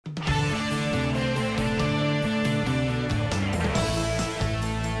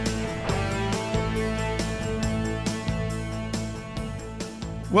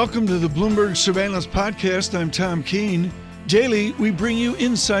Welcome to the Bloomberg Surveillance Podcast. I'm Tom Keene. Daily, we bring you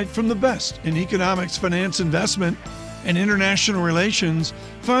insight from the best in economics, finance, investment, and international relations.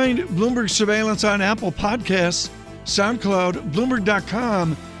 Find Bloomberg Surveillance on Apple Podcasts, SoundCloud,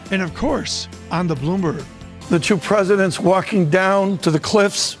 Bloomberg.com, and of course, on the Bloomberg. The two presidents walking down to the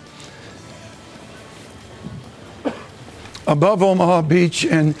cliffs above Omaha Beach,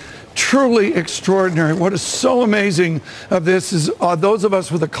 and truly extraordinary. What is so amazing of this is those of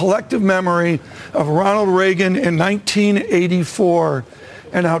us with a collective memory of Ronald Reagan in 1984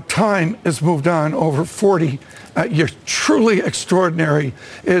 and how time has moved on over 40 years. Truly extraordinary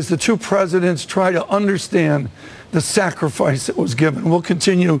as the two presidents try to understand the sacrifice that was given. We'll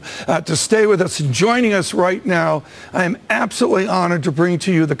continue to stay with us. And joining us right now, I am absolutely honored to bring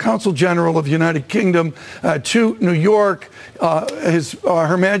to you the Consul General of the United Kingdom to New York,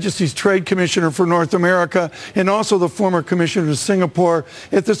 Her Majesty's Trade Commissioner for North America, and also the former Commissioner to Singapore.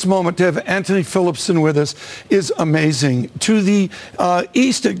 At this moment, to have Anthony Phillipson with us is amazing. To the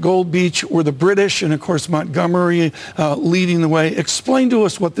east at Gold Beach were the British, and of course Montgomery leading the way. Explain to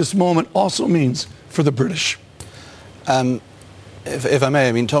us what this moment also means for the British. If I may,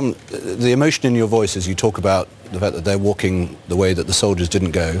 I mean, Tom, the emotion in your voice as you talk about the fact that they're walking the way that the soldiers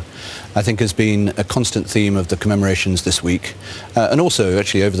didn't go, I think has been a constant theme of the commemorations this week, and also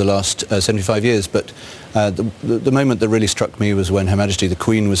actually over the last 75 years. But the moment that really struck me was when Her Majesty the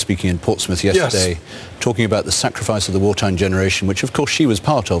Queen was speaking in Portsmouth yesterday, talking about the sacrifice of the wartime generation, which of course she was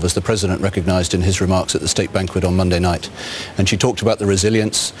part of, as the President recognised in his remarks at the state banquet on Monday night. And she talked about the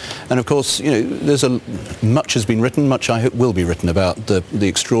resilience. And of course, you know, much has been written, much I hope will be written about the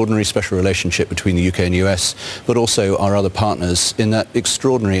extraordinary special relationship between the UK and US, but also our other partners in that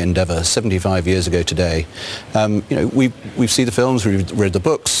extraordinary endeavour 75 years ago today. You know, we've seen the films, we've read the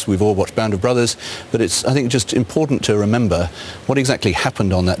books, we've all watched Band of Brothers, but it's, I think, just important to remember what exactly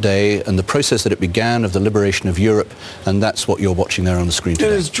happened on that day and the process that it began of the liberation of Europe, and that's what you're watching there on the screen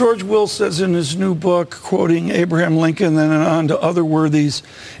today. As George Will says in his new book, quoting Abraham Lincoln and then on to other worthies,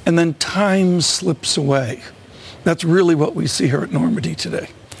 and then time slips away. That's really what we see here at Normandy today.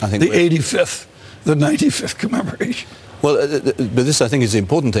 I think the 85th, the 95th commemoration. Well, but this, I think, is the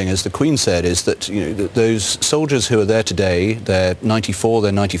important thing, as the Queen said, is that, you know, those soldiers who are there today, they're 94,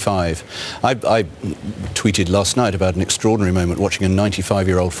 they're 95. I tweeted last night about an extraordinary moment watching a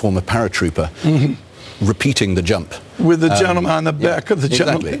 95-year-old former paratrooper repeating the jump. With the gentleman on the back of the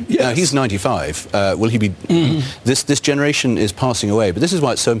gentleman. Exactly. Yes. Now, he's 95. Will he be... This generation is passing away, but this is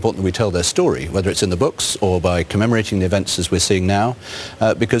why it's so important that we tell their story, whether it's in the books or by commemorating the events as we're seeing now,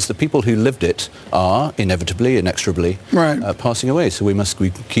 because the people who lived it are inevitably, inexorably passing away, so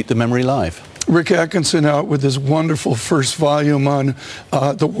we keep the memory alive. Rick Atkinson out with his wonderful first volume on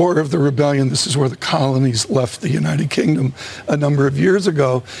the War of the Rebellion. This is where the colonies left the United Kingdom a number of years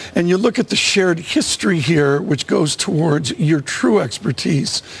ago. And you look at the shared history here, which goes towards your true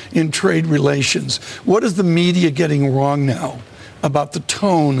expertise in trade relations. What is the media getting wrong now about the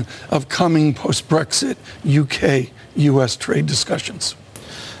tone of coming post-Brexit UK-US trade discussions?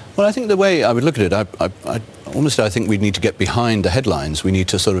 Well, I think the way I would look at it, honestly, I think we need to get behind the headlines. We need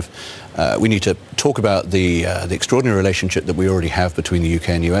to sort of, we need to talk about the extraordinary relationship that we already have between the UK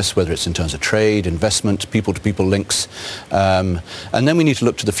and US, whether it's in terms of trade, investment, people-to-people links, and then we need to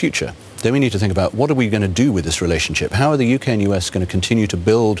look to the future. Then we need to think about what are we going to do with this relationship? How are the UK and US going to continue to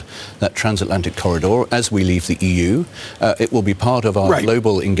build that transatlantic corridor as we leave the EU? It will be part of our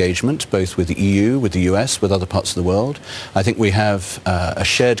global engagement, both with the EU, with the US, with other parts of the world. I think we have a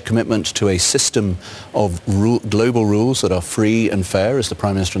shared commitment to a system of global rules that are free and fair, as the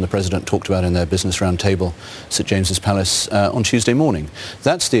Prime Minister and the President talked about in their business roundtable at St James's Palace on Tuesday morning.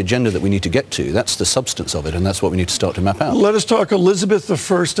 That's the agenda that we need to get to. That's the substance of it, and that's what we need to start to map out. Let us talk Elizabeth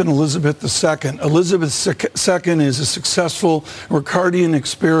I and Elizabeth II. Elizabeth II is a successful Ricardian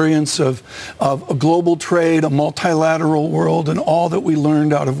experience of a global trade, a multilateral world, and all that we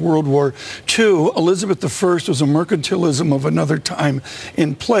learned out of World War II. Elizabeth I was a mercantilism of another time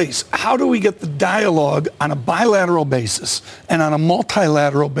in place. How do we get the dialogue on a bilateral basis and on a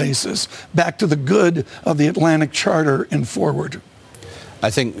multilateral basis back to the good of the Atlantic Charter and forward? I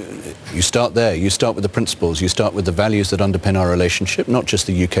think you start there. You start with the principles. You start with the values that underpin our relationship, not just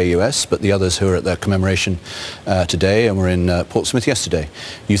the UK-US, but the others who are at their commemoration today and were in Portsmouth yesterday.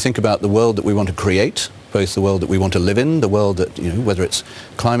 You think about the world that we want to create, both the world that we want to live in, the world that, you know, whether it's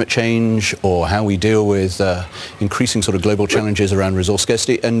climate change or how we deal with increasing sort of global challenges around resource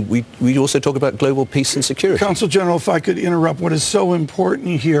scarcity. And we also talk about global peace and security. Consul General, if I could interrupt, what is so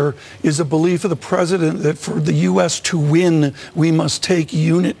important here is a belief of the President that for the U.S. to win, we must take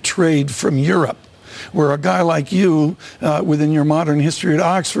unit trade from Europe. where a guy like you, within your modern history at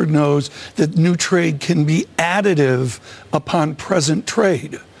Oxford, knows that new trade can be additive upon present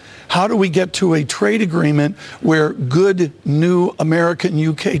trade. How do we get to a trade agreement where good new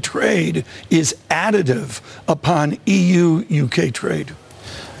American-UK trade is additive upon EU-UK trade?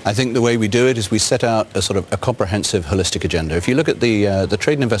 I think the way we do it is we set out a sort of a comprehensive, holistic agenda. If you look at the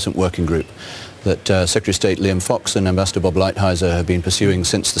Trade and Investment Working Group that Secretary of State Liam Fox and Ambassador Bob Lighthizer have been pursuing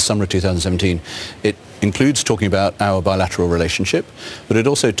since the summer of 2017, it includes talking about our bilateral relationship, but it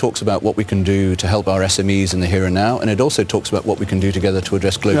also talks about what we can do to help our SMEs in the here and now, and it also talks about what we can do together to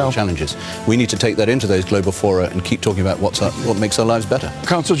address global challenges. We need to take that into those global fora and keep talking about what makes our lives better.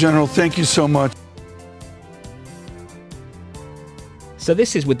 Consul General, thank you so much. So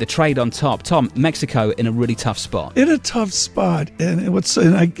this is with the trade on top. Tom, Mexico in a really tough spot. In a tough spot. And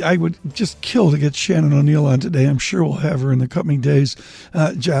I would just kill to get Shannon O'Neill on today. I'm sure we'll have her in the coming days,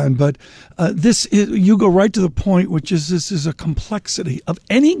 John. But you go right to the point, which is this is a complexity of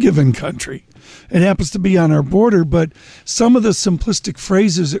any given country. It happens to be on our border, but some of the simplistic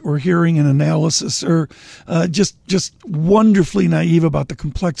phrases that we're hearing in analysis are just wonderfully naive about the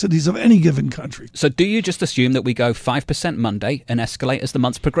complexities of any given country. So do you just assume that we go 5% Monday and escalate as the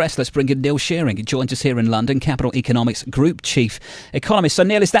months progress? Let's bring in Neil Shearing. He joins us here in London, Capital Economics Group Chief Economist. So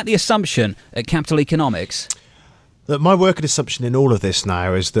Neil, is that the assumption at Capital Economics? Look, my working assumption in all of this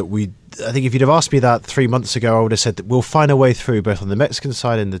now is that I think if you'd have asked me that 3 months ago, I would have said that we'll find a way through, both on the Mexican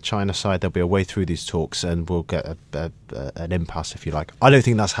side and the China side. There'll be a way through these talks and we'll get an impasse, if you like. I don't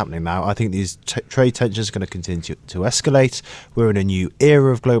think that's happening now. I think these trade tensions are going to continue to escalate. We're in a new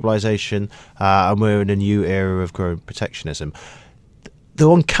era of globalization and we're in a new era of growing protectionism. The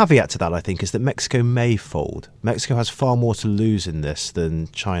one caveat to that, I think, is that Mexico may fold. Mexico has far more to lose in this than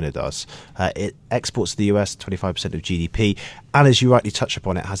China does. It exports to the US 25% of GDP, and as you rightly touch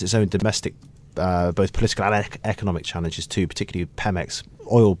upon, it has its own domestic, both political and economic challenges too, particularly Pemex.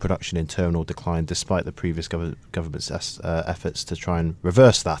 Oil production in terminal decline despite the previous government's efforts to try and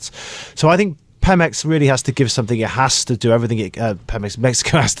reverse that. So I think Pemex really has to give something. It has to do everything.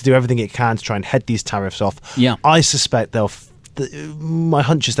 Mexico has to do everything it can to try and head these tariffs off. Yeah. I suspect my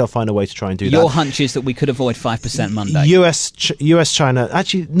hunch is they'll find a way to try and do that. Your hunch is that we could avoid 5% Monday. US, China,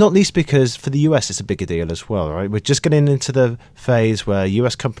 actually, not least because for the US it's a bigger deal as well, right? We're just getting into the phase where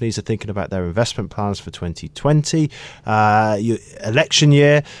US companies are thinking about their investment plans for 2020. Election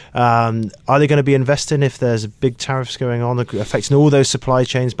year, are they going to be investing if there's big tariffs going on affecting all those supply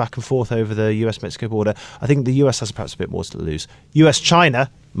chains back and forth over the US-Mexico border? I think the US has perhaps a bit more to lose.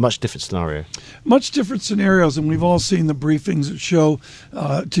 US-China, much different scenario. Much different scenarios, and we've all seen the briefings that show,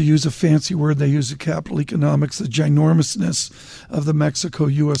 to use a fancy word they use at Capital Economics, the ginormousness of the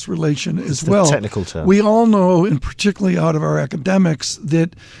Mexico-U.S. relation as well. Technical term. We all know, and particularly out of our academics,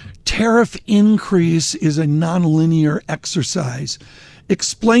 that tariff increase is a nonlinear exercise.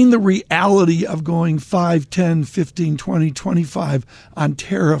 Explain the reality of going 5, 10, 15, 20, 25 on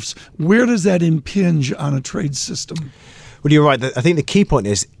tariffs. Where does that impinge on a trade system? Well, you're right. I think the key point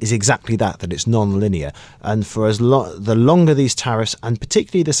is exactly that it's non-linear. And for the longer these tariffs, and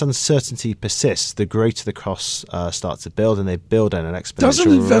particularly this uncertainty persists, the greater the costs start to build, and they build at an exponential rate.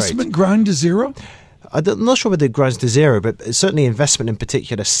 Doesn't investment grind to zero? I'm not sure whether it grinds to zero, but certainly investment in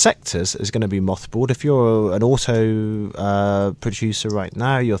particular sectors is going to be mothballed. If you're an auto producer right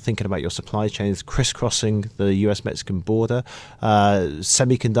now, you're thinking about your supply chains crisscrossing the US-Mexican border,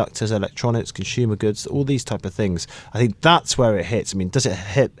 semiconductors, electronics, consumer goods, all these type of things. I think that's where it hits. I mean, does it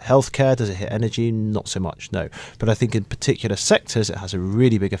hit healthcare? Does it hit energy? Not so much, no. But I think in particular sectors, it has a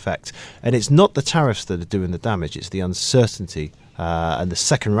really big effect. And it's not the tariffs that are doing the damage, it's the uncertainty and the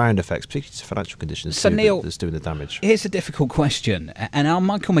second round effects, particularly to financial conditions, so Neil, that's doing the damage. Here's a difficult question, and our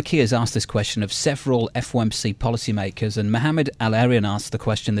Michael McKee has asked this question of several FOMC policymakers, and Mohamed Al-Arian asked the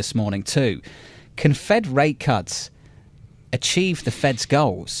question this morning too. Can Fed rate cuts achieve the Fed's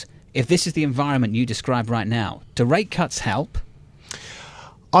goals if this is the environment you describe right now? Do rate cuts help?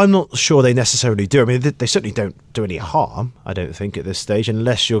 I'm not sure they necessarily do. I mean, they certainly don't do any harm, I don't think, at this stage,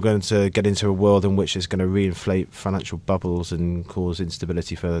 unless you're going to get into a world in which it's going to reinflate financial bubbles and cause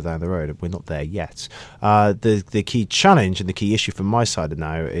instability further down the road. We're not there yet. The key challenge and the key issue from my side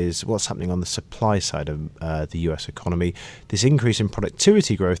now is what's happening on the supply side of the US economy. This increase in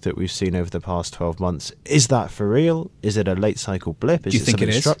productivity growth that we've seen over the past 12 months, is that for real? Is it a late cycle blip? Is it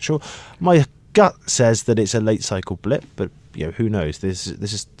something structural? My gut says that it's a late cycle blip, but who knows? This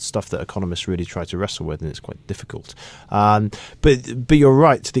is stuff that economists really try to wrestle with, and it's quite difficult. But you're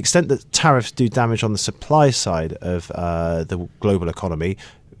right. To the extent that tariffs do damage on the supply side of the global economy,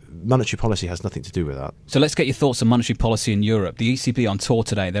 monetary policy has nothing to do with that. So let's get your thoughts on monetary policy in Europe. The ECB on tour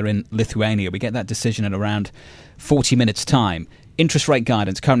today. They're in Lithuania. We get that decision in around 40 minutes' time. Interest rate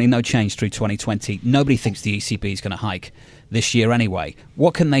guidance, currently no change through 2020. Nobody thinks the ECB is going to hike this year anyway.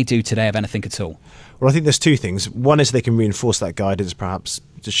 What can they do today, if anything at all? Well, I think there's two things. One is they can reinforce that guidance, perhaps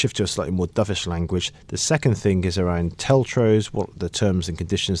to shift to a slightly more dovish language. The second thing is around TLTROs, what the terms and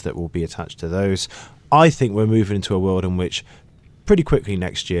conditions that will be attached to those. I think we're moving into a world in which pretty quickly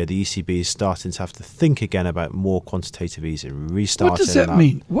next year the ECB is starting to have to think again about more quantitative easing, restarting. What does that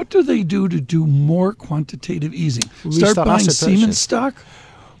mean? What do they do to do more quantitative easing? Start buying Siemens stock?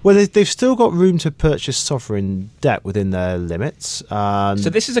 Well, they've still got room to purchase sovereign debt within their limits. So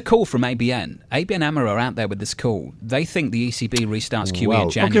this is a call from ABN. ABN AMRO are out there with this call. They think the ECB restarts QE in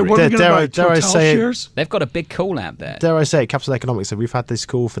January. Okay, what are we going to buy? Total shares? They've got a big call out there. Dare I say it, Capital Economics, so we've had this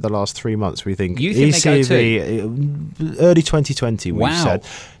call for the last 3 months. We think you think ECB, early 2020, we've said. Wow.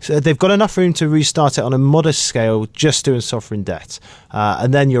 So they've got enough room to restart it on a modest scale, just doing sovereign debt.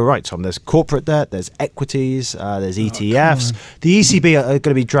 And then you're right, Tom, there's corporate debt, there's equities, there's ETFs. The ECB are going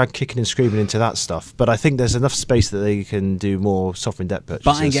to be dragged kicking and screaming into that stuff, but I think there's enough space that they can do more sovereign debt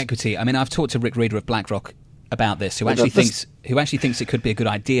purchases. Buying equity. I mean, I've talked to Rick Reeder of BlackRock about this, who actually thinks it could be a good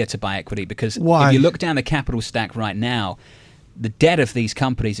idea to buy equity, because if you look down the capital stack right now, the debt of these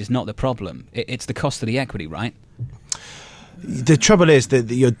companies is not the problem. It's the cost of the equity, right? The trouble is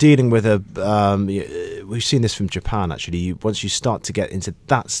that you're dealing with we've seen this from Japan, actually. Once you start to get into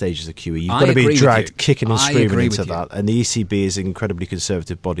that stage as a QE, you've got to be dragged kicking and screaming into that. And the ECB is an incredibly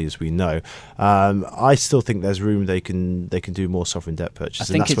conservative body, as we know. I still think there's room they can do more sovereign debt purchases,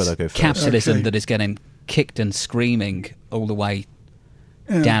 and that's where they'll go first. Capitalism that is getting kicked and screaming all the way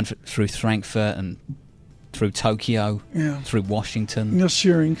down through Frankfurt and through Tokyo, through Washington. Neil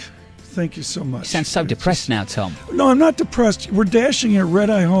Shearing, thank you so much. You sound so depressed now, Tom. No, I'm not depressed. We're dashing at Red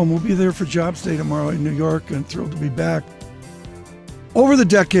Eye Home. We'll be there for Jobs Day tomorrow in New York, and thrilled to be back. Over the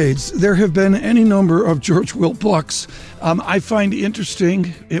decades, there have been any number of George Will books. I find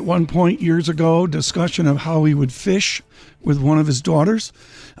interesting, at one point years ago, discussion of how he would fish with one of his daughters.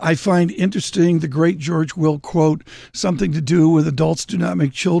 I find interesting the great George Will quote, something to do with adults do not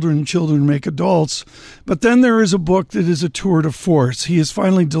make children, children make adults. But then there is a book that is a tour de force. He has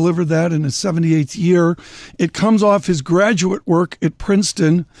finally delivered that in his 78th year. It comes off his graduate work at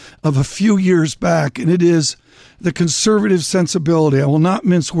Princeton of a few years back, and it is The Conservative Sensibility. I will not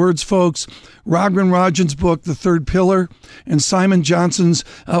mince words, folks. Raghuram Rajan's book, The Third Pillar, and Simon Johnson's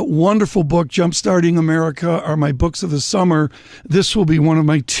wonderful book, Jumpstarting America, are my books of the summer. This will be one of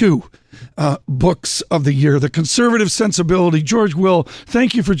my two books of the year. The Conservative Sensibility. George Will,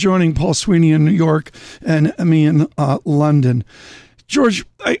 thank you for joining Paul Sweeney in New York and me in London. George,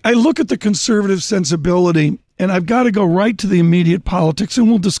 I look at The Conservative Sensibility, and I've got to go right to the immediate politics, and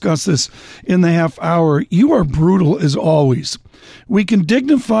we'll discuss this in the half hour. You are brutal as always. We can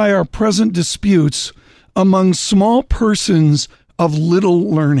dignify our present disputes among small persons of little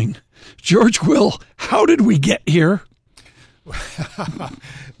learning. George Will, how did we get here?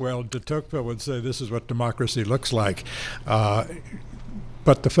 Well, de Tocqueville would say this is what democracy looks like.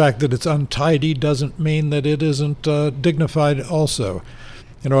 But the fact that it's untidy doesn't mean that it isn't dignified also.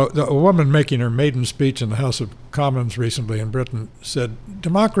 You know, a woman making her maiden speech in the House of Commons recently in Britain said,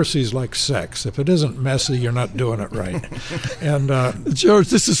 democracy is like sex. If it isn't messy, you're not doing it right. And George,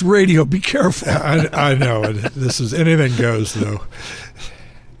 this is radio. Be careful. I know. This is anything goes, though.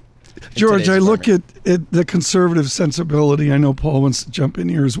 George, I look at The Conservative Sensibility. I know Paul wants to jump in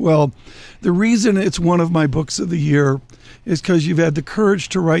here as well. The reason it's one of my books of the year is because you've had the courage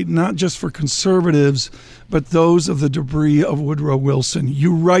to write not just for conservatives, but those of the debris of Woodrow Wilson.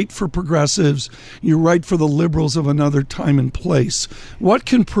 You write for progressives. You write for the liberals of another time and place. What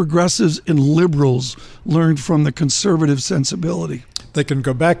can progressives and liberals learn from The Conservative Sensibility? They can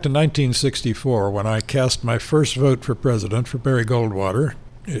go back to 1964 when I cast my first vote for president for Barry Goldwater,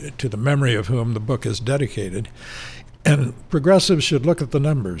 to the memory of whom the book is dedicated. And progressives should look at the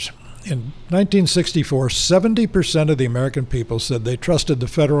numbers. In 1964, 70% of the American people said they trusted the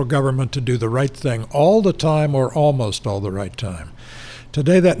federal government to do the right thing all the time or almost all the right time.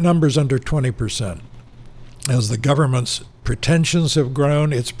 Today, that number's under 20%. As the government's pretensions have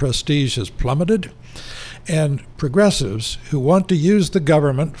grown, its prestige has plummeted. And progressives who want to use the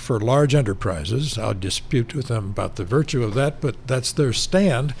government for large enterprises, I'll dispute with them about the virtue of that, but that's their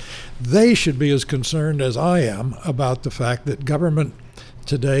stand, they should be as concerned as I am about the fact that government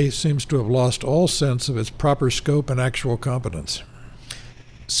today seems to have lost all sense of its proper scope and actual competence.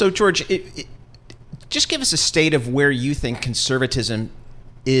 So, George, just give us a state of where you think conservatism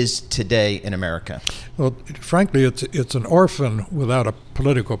is today in America? Well, frankly, it's an orphan without a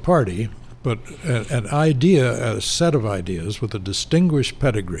political party, but an idea, a set of ideas with a distinguished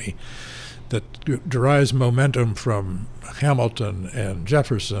pedigree that derives momentum from Hamilton and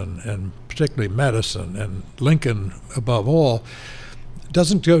Jefferson and particularly Madison and Lincoln above all,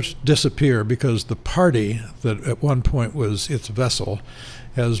 doesn't disappear because the party that at one point was its vessel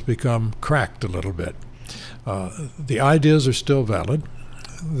has become cracked a little bit. The ideas are still valid.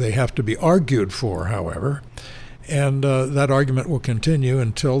 They have to be argued for, however, and that argument will continue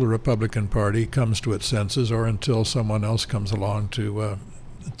until the Republican Party comes to its senses or until someone else comes along to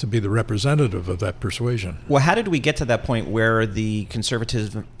be the representative of that persuasion. Well, how did we get to that point where the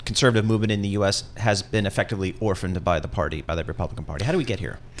conservative movement in the U.S. has been effectively orphaned by the Republican Party? How do we get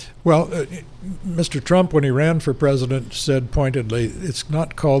here? Well, Mr. Trump, when he ran for president, said pointedly, it's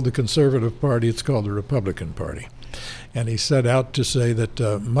not called the Conservative Party, it's called the Republican Party. And he set out to say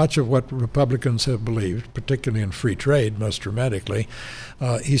that much of what Republicans have believed, particularly in free trade, most dramatically,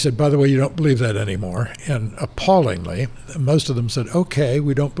 he said, by the way, you don't believe that anymore. And appallingly, most of them said, okay,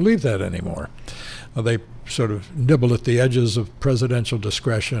 we don't believe that anymore. They sort of nibble at the edges of presidential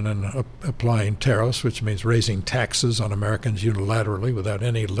discretion and applying tariffs, which means raising taxes on Americans unilaterally without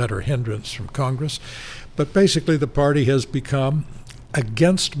any letter hindrance from Congress. But basically, the party has become,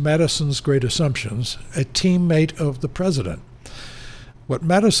 against Madison's great assumptions, a teammate of the president. What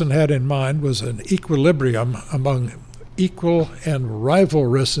Madison had in mind was an equilibrium among equal and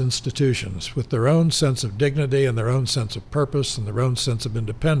rivalrous institutions with their own sense of dignity and their own sense of purpose and their own sense of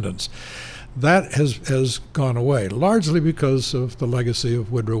independence. That has gone away, largely because of the legacy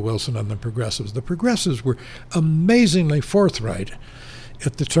of Woodrow Wilson and the Progressives. The Progressives were amazingly forthright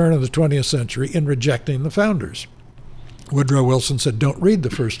at the turn of the 20th century in rejecting the founders. Woodrow Wilson said, don't read the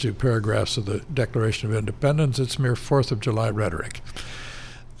first two paragraphs of the Declaration of Independence. It's mere 4th of July rhetoric.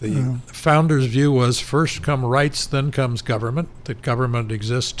 The founders' view was first come rights, then comes government, that government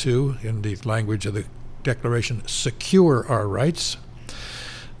exists to, in the language of the Declaration, secure our rights.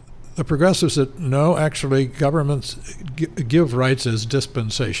 The Progressives said, no, actually, governments give rights as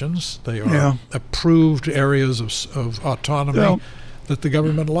dispensations. They are approved areas of autonomy that the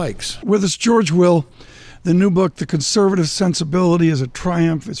government likes. With us, George Will. The new book, The Conservative Sensibility, is a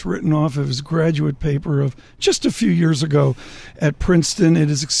triumph. It's written off of his graduate paper of just a few years ago at Princeton. It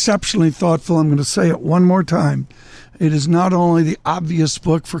is exceptionally thoughtful. I'm going to say it one more time. It is not only the obvious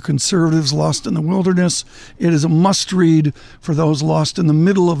book for conservatives lost in the wilderness, it is a must-read for those lost in the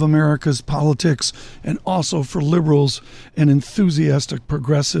middle of America's politics and also for liberals and enthusiastic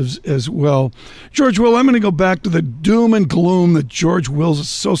progressives as well. George Will, I'm going to go back to the doom and gloom that George Will's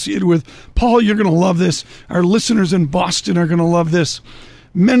associated with. Paul, you're going to love this. Our listeners in Boston are going to love this.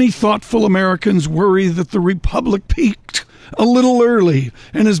 Many thoughtful Americans worry that the Republic peaked a little early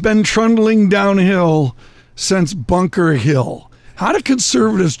and has been trundling downhill since Bunker Hill. How did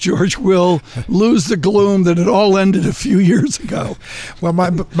conservatives, George Will, lose the gloom that it all ended a few years ago? Well,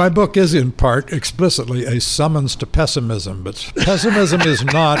 my book is in part explicitly a summons to pessimism, but pessimism is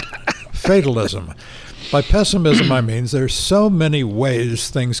not fatalism. By pessimism, I mean there's so many ways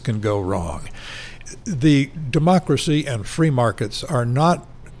things can go wrong. The democracy and free markets are not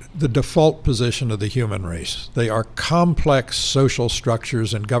the default position of the human race. They are complex social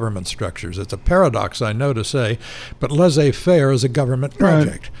structures and government structures. It's a paradox, I know to say, but laissez-faire is a government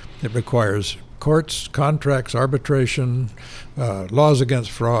project. Right. It requires courts, contracts, arbitration, laws against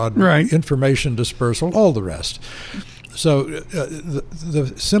fraud, information dispersal, all the rest. So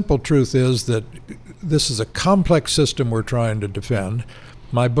the simple truth is that this is a complex system we're trying to defend.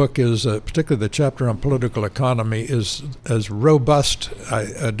 My book is, particularly the chapter on political economy, is as robust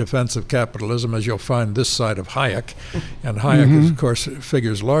a defense of capitalism as you'll find this side of Hayek. And Hayek, of course,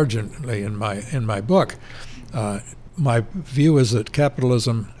 figures largely in my book. My view is that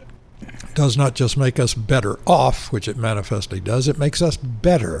capitalism does not just make us better off, which it manifestly does, it makes us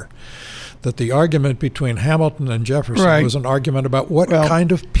better. That the argument between Hamilton and Jefferson was an argument about what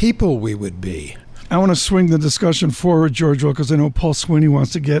kind of people we would be. I want to swing the discussion forward, George Will, because I know Paul Sweeney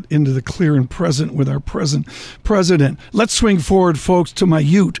wants to get into the clear and present with our present president. Let's swing forward, folks, to my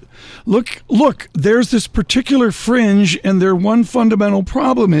ute. Look, there's this particular fringe, and their one fundamental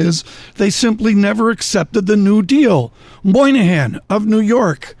problem is they simply never accepted the New Deal. Moynihan of New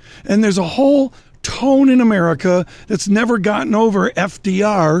York. And there's a whole tone in America that's never gotten over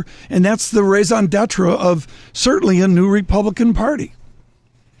FDR, and that's the raison d'etre of certainly a new Republican Party.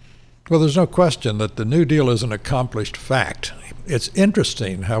 Well, there's no question that the New Deal is an accomplished fact. It's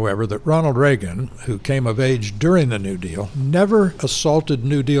interesting, however, that Ronald Reagan, who came of age during the New Deal, never assaulted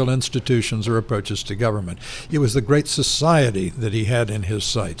New Deal institutions or approaches to government. It was the Great Society that he had in his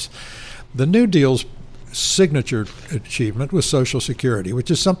sights. The New Deal's signature achievement was Social Security,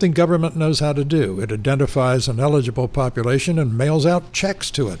 which is something government knows how to do. It identifies an eligible population and mails out checks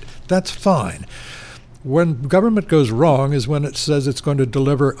to it. That's fine. When government goes wrong is when it says it's going to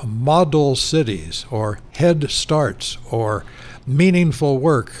deliver model cities or head starts or meaningful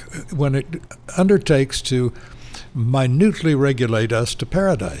work, when it undertakes to minutely regulate us to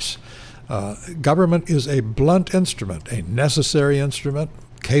paradise. Government is a blunt instrument, a necessary instrument,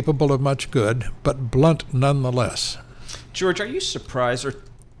 capable of much good, but blunt nonetheless. George, are you surprised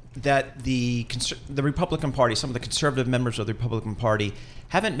that the Republican Party, some of the conservative members of the Republican Party,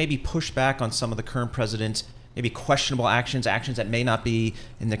 haven't maybe pushed back on some of the current president's maybe questionable actions that may not be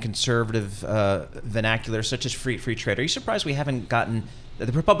in the conservative vernacular, such as free trade? Are you surprised we haven't gotten...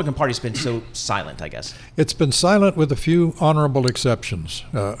 The Republican Party's been so silent, I guess. It's been silent with a few honorable exceptions.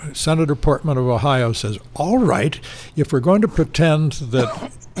 Senator Portman of Ohio says, all right, if we're going to pretend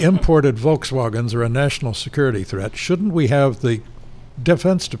that imported Volkswagens are a national security threat, shouldn't we have the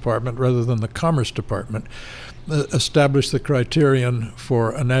Defense Department, rather than the Commerce Department, establish the criterion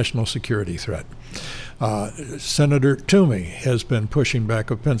for a national security threat? Senator Toomey has been pushing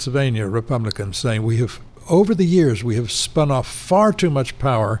back of Pennsylvania, Republicans, saying over the years, we have spun off far too much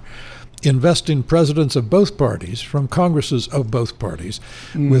power, investing presidents of both parties from Congresses of both parties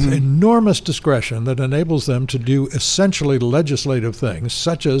with enormous discretion that enables them to do essentially legislative things,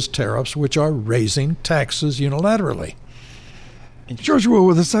 such as tariffs, which are raising taxes unilaterally. George Will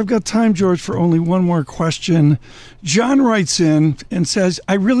with us. I've got time, George, for only one more question. John writes in and says,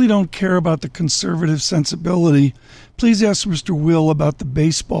 I really don't care about the conservative sensibility. Please ask Mr. Will about the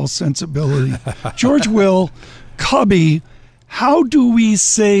baseball sensibility. George Will, Cubby, how do we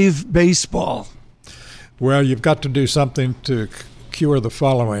save baseball? Well, you've got to do something to cure the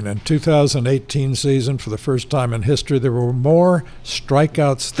following. In 2018 season, for the first time in history, there were more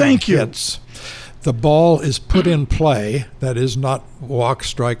strikeouts than hits. The ball is put in play, that is not walk,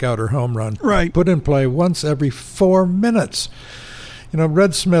 strikeout, or home run. Right. Put in play once every 4 minutes. You know,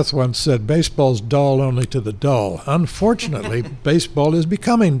 Red Smith once said, baseball's dull only to the dull. Unfortunately, baseball is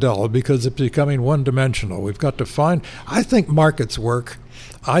becoming dull because it's becoming one-dimensional. We've got to find, I think markets work.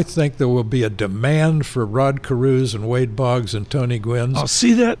 I think there will be a demand for Rod Carews and Wade Boggs and Tony Gwynns. I'll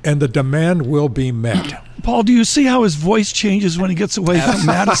see that. And the demand will be met. Paul, do you see how his voice changes when he gets away from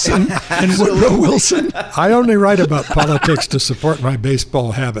Madison and Woodrow Wilson? I only write about politics to support my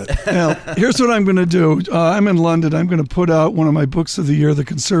baseball habit. Well, here's what I'm going to do. I'm in London. I'm going to put out one of my books of the year, The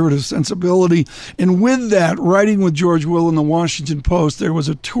Conservative Sensibility. And with that, writing with George Will in the Washington Post, there was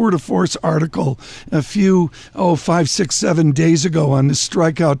a tour de force article a few, 5, 6, 7 days ago on this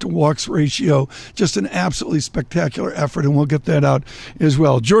strikeout to walks ratio. Just an absolutely spectacular effort, and we'll get that out as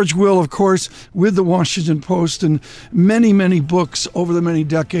well. George Will, of course, with the Washington Post and many, many books over the many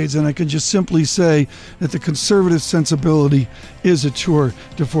decades, and I can just simply say that the conservative sensibility is a tour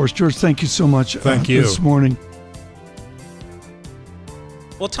de force. George, thank you so much this morning.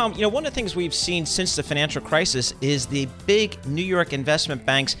 Well, Tom, one of the things we've seen since the financial crisis is the big New York investment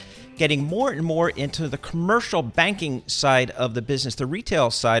banks getting more and more into the commercial banking side of the business, the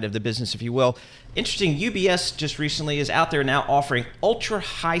retail side of the business, if you will. Interesting, UBS just recently is out there now offering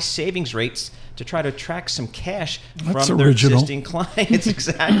ultra-high savings rates to try to attract some cash from their existing clients.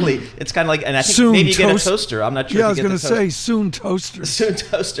 Exactly. It's kind of like, and I think soon maybe you get a toaster. I'm not sure. Yeah, I was going to say soon toaster. Soon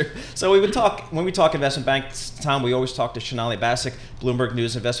toaster. So when we talk investment banks, Tom, we always talk to Shonali Basak, Bloomberg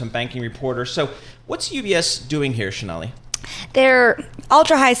News investment banking reporter. So what's UBS doing here, Shonali? Their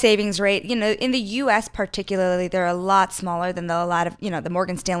ultra-high savings rate, in the U.S. particularly, they're a lot smaller than a lot of, the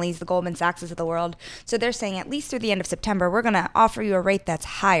Morgan Stanleys, the Goldman Sachs of the world. So they're saying at least through the end of September, we're going to offer you a rate that's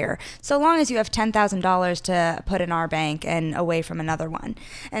higher, so long as you have $10,000 to put in our bank and away from another one.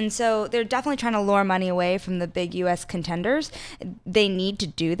 And so they're definitely trying to lure money away from the big U.S. contenders. They need to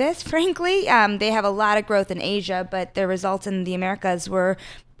do this, frankly. They have a lot of growth in Asia, but their results in the Americas were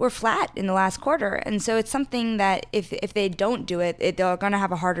flat in the last quarter. And so it's something that if they don't do it, they're going to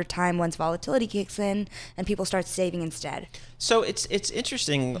have a harder time once volatility kicks in and people start saving instead. So it's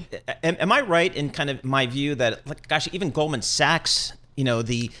interesting. Am I right in kind of my view that, even Goldman Sachs,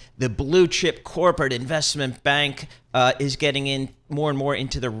 the blue chip corporate investment bank is getting in more and more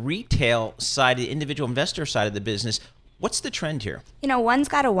into the retail side, the individual investor side of the business? What's the trend here? One's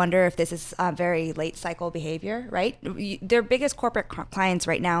got to wonder if this is very late cycle behavior, right? Their biggest corporate clients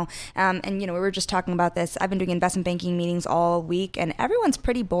right now, and we were just talking about this. I've been doing investment banking meetings all week, and everyone's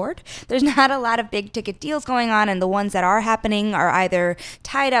pretty bored. There's not a lot of big ticket deals going on, and the ones that are happening are either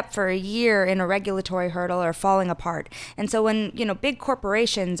tied up for a year in a regulatory hurdle or falling apart. And so when big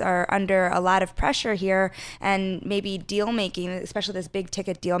corporations are under a lot of pressure here, and maybe deal making, especially this big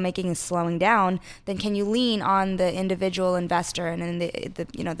ticket deal making, is slowing down, then can you lean on the individual investor and then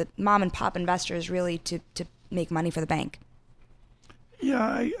the mom and pop investors really to make money for the bank?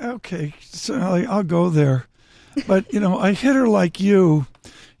 Yeah, okay. So I'll go there. But, I hit her like you.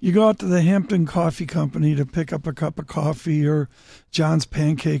 You go out to the Hampton Coffee Company to pick up a cup of coffee, or John's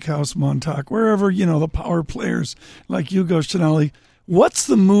Pancake House, Montauk, wherever, the power players like you go, Sonali. What's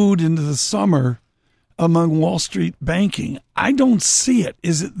the mood into the summer among Wall Street banking? I don't see it.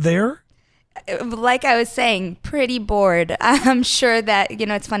 Is it there? Like I was saying, pretty bored. I'm sure that,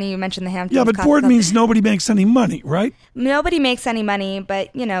 it's funny you mentioned the Hamptons. Yeah, but bored means nobody makes any money, right? Nobody makes any money, but,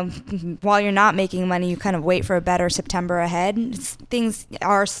 while you're not making money, you kind of wait for a better September ahead. Things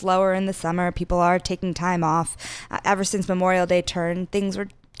are slower in the summer. People are taking time off. Ever since Memorial Day turned, things were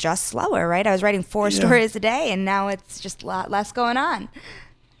just slower, right? I was writing 4 stories a day, and now it's just a lot less going on.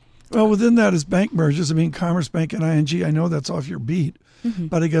 Well, within that is bank mergers. Commerce Bank and ING, I know that's off your beat. Mm-hmm.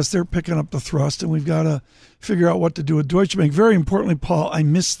 But I guess they're picking up the thrust, and we've got to figure out what to do with Deutsche Bank. Very importantly, Paul, I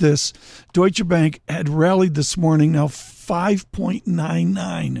missed this. Deutsche Bank had rallied this morning, now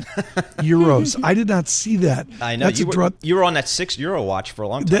 5.99 euros. I did not see that. I know. You were on that €6 watch for a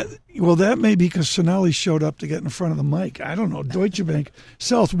long time. That may be because Sonali showed up to get in front of the mic. I don't know. Deutsche Bank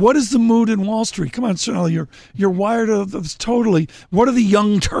sells. What is the mood in Wall Street? Come on, Sonali. You're wired of this totally. What are the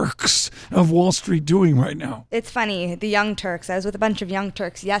young Turks of Wall Street doing right now? It's funny. The young Turks. I was with a bunch of young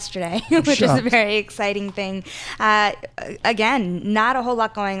Turks yesterday, which is a very exciting thing. Again, not a whole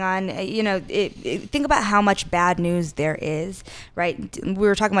lot going on. Think about how much bad news there is, right? We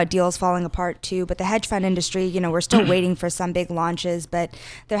were talking about deals falling apart too, but the hedge fund industry, we're still waiting for some big launches, but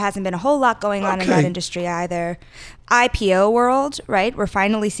there hasn't been a whole lot going on in that industry either. IPO world, right? We're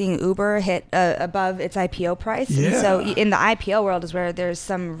finally seeing Uber hit above its IPO price. Yeah. And so in the IPO world is where there's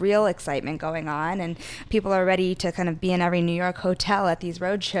some real excitement going on, and people are ready to kind of be in every New York hotel at these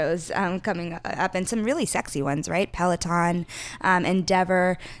road shows coming up, and some really sexy ones, right? Peloton,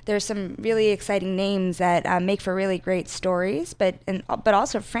 Endeavor. There's some really exciting names that make for really great stories, but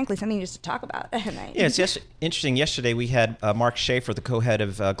also, frankly, something just to talk about. Yeah, it's interesting. Yesterday we had Mark Schaefer, the co-head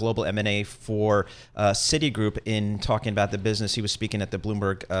of global M&A for Citigroup, in talking about the business. He was speaking at the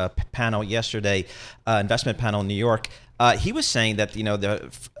Bloomberg panel yesterday, investment panel in New York. He was saying that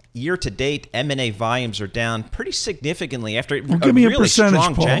the year-to-date M&A volumes are down pretty significantly after a really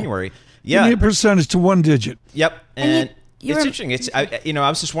strong Paul. January. Yeah, give me a percentage to 1 digit. Yep, and it's interesting. I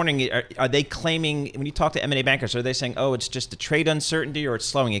was just wondering, are they claiming, when you talk to M&A bankers, are they saying, oh, it's just the trade uncertainty or it's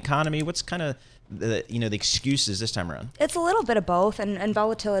slowing economy? What's kind of the excuses this time around? It's a little bit of both, and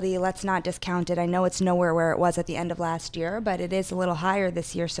volatility, let's not discount it. I know it's nowhere where it was at the end of last year, but it is a little higher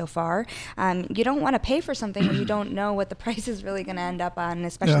this year so far. You don't want to pay for something when you don't know what the price is really going to end up on,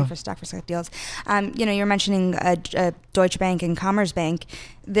 especially for stock-for-stock deals. You're mentioning Deutsche Bank and Commerce Bank.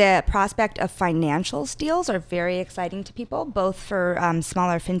 The prospect of financials deals are very exciting to people, both for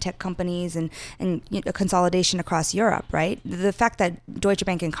smaller fintech companies and consolidation across Europe, right? The fact that Deutsche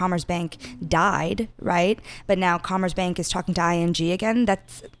Bank and Commerce Bank died, right? But now Commerce Bank is talking to ING again.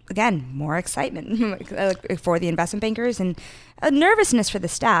 That's, again, more excitement for the investment bankers and a nervousness for the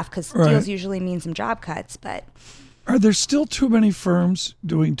staff, because deals usually mean some job cuts. But are there still too many firms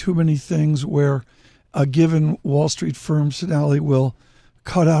doing too many things where a given Wall Street firm, Sonali, will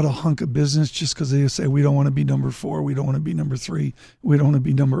cut out a hunk of business just because they say, we don't want to be number 4, we don't want to be number 3, we don't want to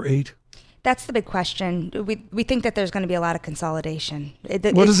be number 8? That's the big question. We think that there's going to be a lot of consolidation.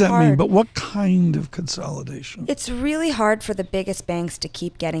 What does that mean? But what kind of consolidation? It's really hard for the biggest banks to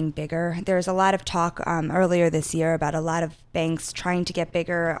keep getting bigger. There's a lot of talk earlier this year about a lot of banks trying to get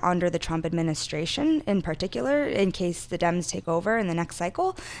bigger under the Trump administration, in particular, in case the Dems take over in the next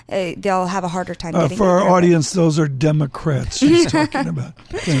cycle. They'll have a harder time getting for our audience, those are Democrats she's talking about.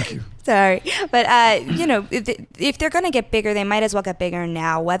 Thank you. Sorry. But, if they're going to get bigger, they might as well get bigger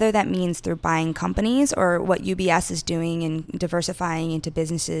now, whether that means through buying companies or what UBS is doing and diversifying into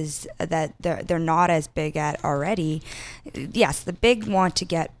businesses that they're not as big at already. Yes, the big want to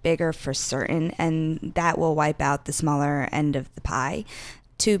get bigger for certain, and that will wipe out the smaller end of the pie.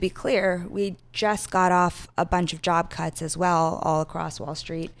 To be clear, we just got off a bunch of job cuts as well all across Wall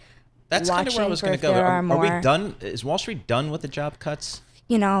Street. That's kind of where I was going to go. Are we done? Is Wall Street done with the job cuts?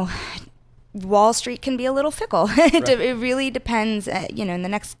 Wall Street can be a little fickle. It really depends. In the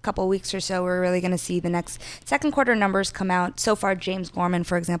next couple of weeks or so, we're really going to see the next second quarter numbers come out. So far, James Gorman,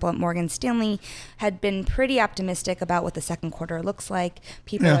 for example, at Morgan Stanley, had been pretty optimistic about what the second quarter looks like.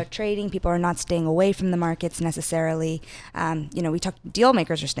 People are trading. People are not staying away from the markets necessarily. We talk deal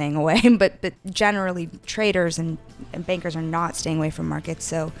makers are staying away, but generally traders and bankers are not staying away from markets.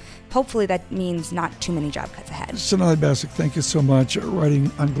 So hopefully that means not too many job cuts ahead. Sonali Basak, thank you so much.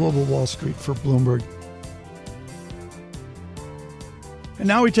 Writing on Global Wall Street for Bloomberg. And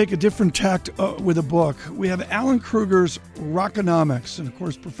now we take a different tact with a book. We have Alan Krueger's Rockonomics. And of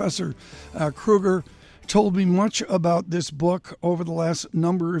course, Professor Krueger told me much about this book over the last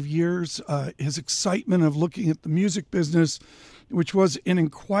number of years, his excitement of looking at the music business, which was an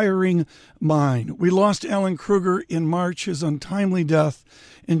inquiring mind. We lost Alan Krueger in March, his untimely death.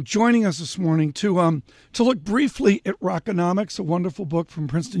 And joining us this morning to look briefly at Rockonomics, a wonderful book from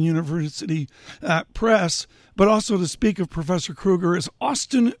Princeton University Press, but also to speak of Professor Krueger, is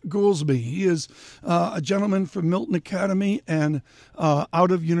Austan Goolsbee. He is a gentleman from Milton Academy and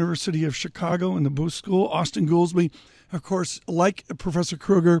out of University of Chicago in the Booth School. Austan Goolsbee, of course, like Professor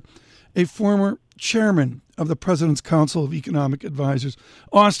Krueger, a former chairman of the President's Council of Economic Advisors.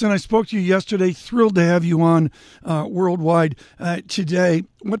 Austan, I spoke to you yesterday. Thrilled to have you on Worldwide today.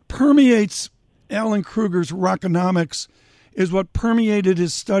 What permeates Alan Krueger's Rockonomics is what permeated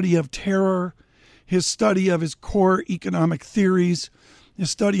his study of terror, his study of his core economic theories,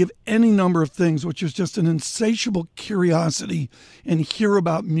 his study of any number of things, which is just an insatiable curiosity and hear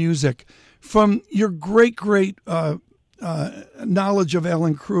about music. From your great knowledge of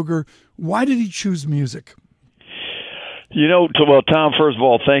Alan Krueger, why did he choose music? Well, Tom, first of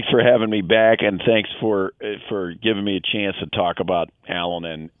all, thanks for having me back, and thanks for giving me a chance to talk about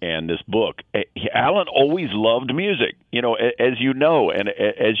Alan and this book. Alan always loved music, as you know, and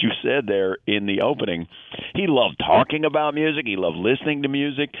as you said there in the opening, he loved talking about music, he loved listening to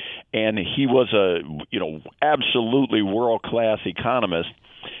music, and he was a, absolutely world-class economist,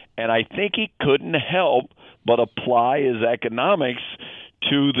 and I think he couldn't help but apply his economics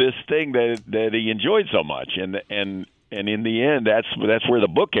to this thing that he enjoyed so much, and in the end, that's where the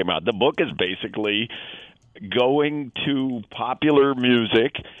book came out. The book is basically going to popular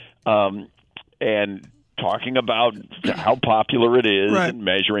music and talking about how popular it is and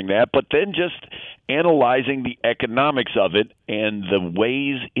measuring that, but then just analyzing the economics of it and the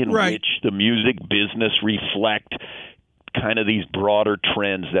ways in which the music business reflect kind of these broader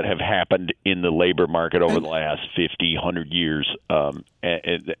trends that have happened in the labor market over the last 50, 100 years. So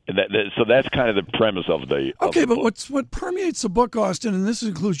that's kind of the premise of the book. What permeates the book, Austan, and this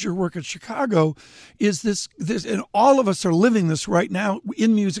includes your work at Chicago, is this, and all of us are living this right now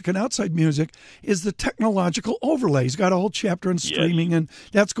in music and outside music, is the technological overlay. He's got a whole chapter on streaming, and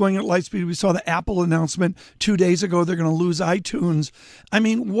that's going at light speed. We saw the Apple announcement 2 days ago. They're going to lose iTunes. I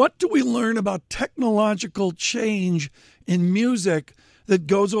mean, what do we learn about technological change in music that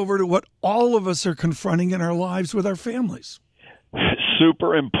goes over to what all of us are confronting in our lives with our families?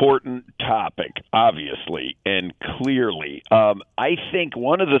 Super important topic, obviously, and clearly. I think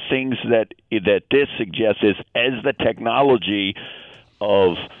one of the things that this suggests is, as the technology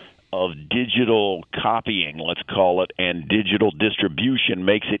of digital copying, let's call it, and digital distribution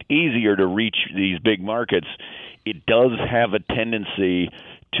makes it easier to reach these big markets, it does have a tendency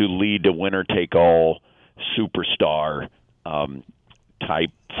to lead to winner-take-all superstar type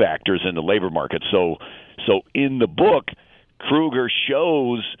factors in the labor market. So in the book, Krueger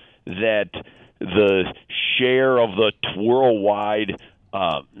shows that the share of the worldwide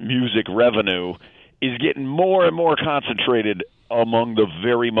music revenue is getting more and more concentrated among the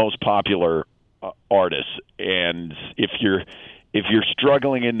very most popular artists. And if you're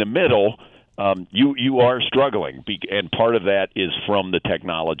struggling in the middle, you are struggling, and part of that is from the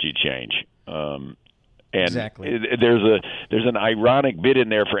technology change. And exactly. There's an ironic bit in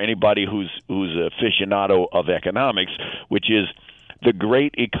there for anybody who's an aficionado of economics, which is the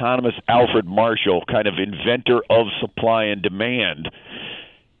great economist Alfred Marshall, kind of inventor of supply and demand.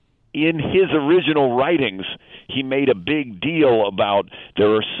 In his original writings, he made a big deal about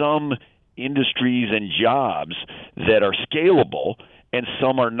there are some industries and jobs that are scalable and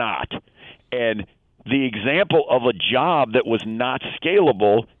some are not. And the example of a job that was not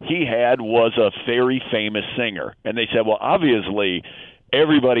scalable he had was a very famous singer. And they said, well, obviously,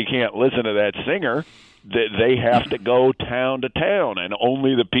 everybody can't listen to that singer. They have to go town to town, and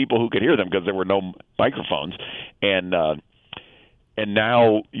only the people who could hear them, because there were no microphones. And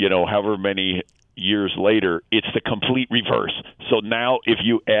now, however many years later, it's the complete reverse. So now if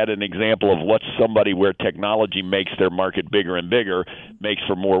you add an example of what's somebody where technology makes their market bigger and bigger, makes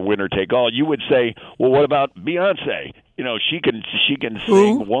for more winner take all, you would say, well, what about Beyonce? You know, she can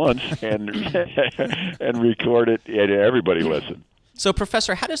sing once and and record it and everybody listen. So,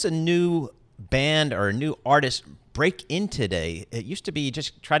 Professor, how does a new band or a new artist break in today? It used to be you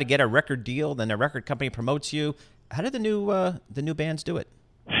just try to get a record deal, then a record company promotes you. How do the new bands do it?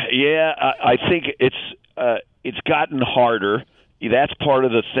 Yeah, I think it's gotten harder. That's part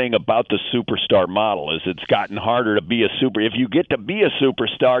of the thing about the superstar model is it's gotten harder to be a super. If you get to be a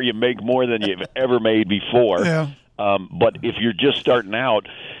superstar, you make more than you've ever made before. Yeah. But if you're just starting out,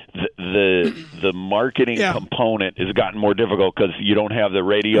 the marketing component has gotten more difficult because you don't have the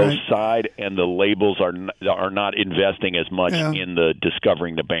radio side, and the labels are not investing as much in the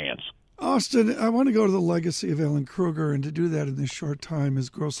discovering the bands. Austin, I want to go to the legacy of Alan Krueger, and to do that in this short time is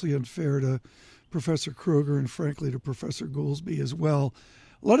grossly unfair to Professor Krueger and, frankly, to Professor Goolsbee as well.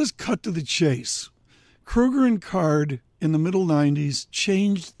 Let us cut to the chase. Krueger and Card in the middle 90s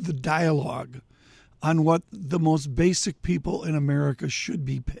changed the dialogue on what the most basic people in America should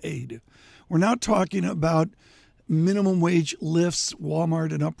be paid. We're now talking about minimum wage lifts,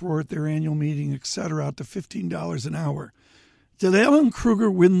 Walmart in uproar at their annual meeting, et cetera, out to $15 an hour. Did Alan Krueger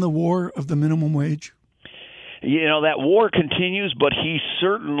win the war of the minimum wage? You know, that war continues, but he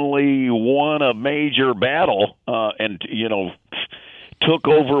certainly won a major battle and, you know, took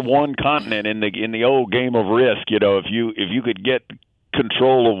over one continent in the old game of Risk. You know, if you could get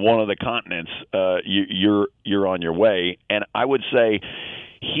control of one of the continents, you're on your way. And I would say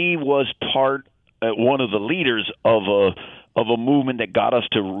he was one of the leaders of a movement that got us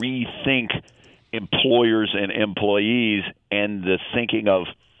to rethink employers and employees, and the thinking of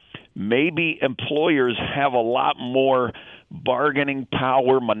maybe employers have a lot more bargaining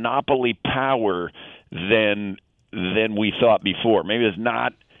power, monopoly power than we thought before. Maybe it's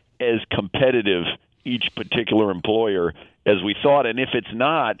not as competitive, each particular employer, as we thought. And if it's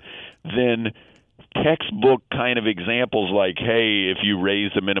not, then textbook kind of examples like, hey, if you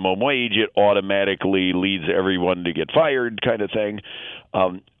raise the minimum wage, it automatically leads everyone to get fired kind of thing,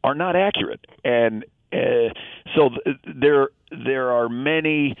 are not accurate. And so there are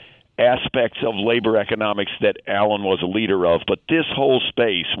many aspects of labor economics that Alan was a leader of, but this whole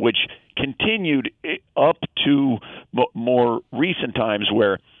space, which continued up to more recent times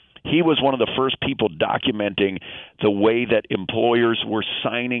where he was one of the first people documenting the way that employers were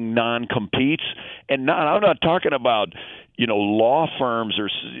signing non-competes. And I'm not talking about, you know, law firms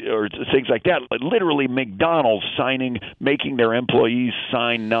or things like that. Literally McDonald's making their employees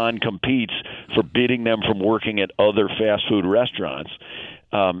sign non-competes, forbidding them from working at other fast food restaurants.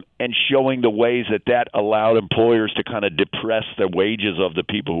 And showing the ways that allowed employers to kind of depress the wages of the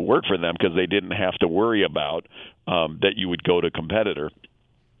people who work for them because they didn't have to worry about that you would go to competitor.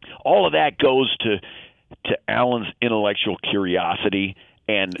 All of that goes to Alan's intellectual curiosity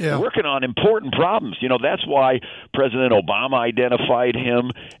and working on important problems. You know, that's why President Obama identified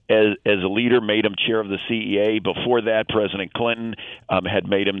him as a leader, made him chair of the CEA. Before that, President Clinton had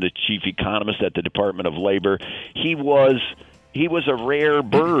made him the chief economist at the Department of Labor. He was a rare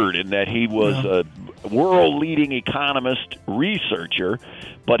bird in that he was a world-leading economist, researcher,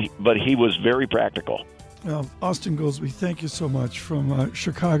 but he was very practical. Austin Goolsbee, thank you so much from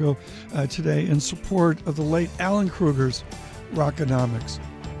Chicago today in support of the late Alan Krueger's Rockonomics.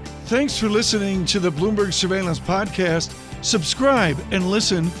 Thanks for listening to the Bloomberg Surveillance Podcast. Subscribe and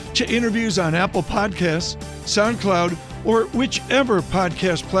listen to interviews on Apple Podcasts, SoundCloud, or whichever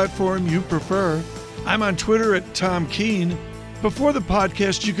podcast platform you prefer. I'm on Twitter at Tom Keene. Before the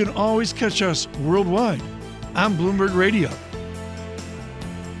podcast, you can always catch us worldwide on Bloomberg Radio.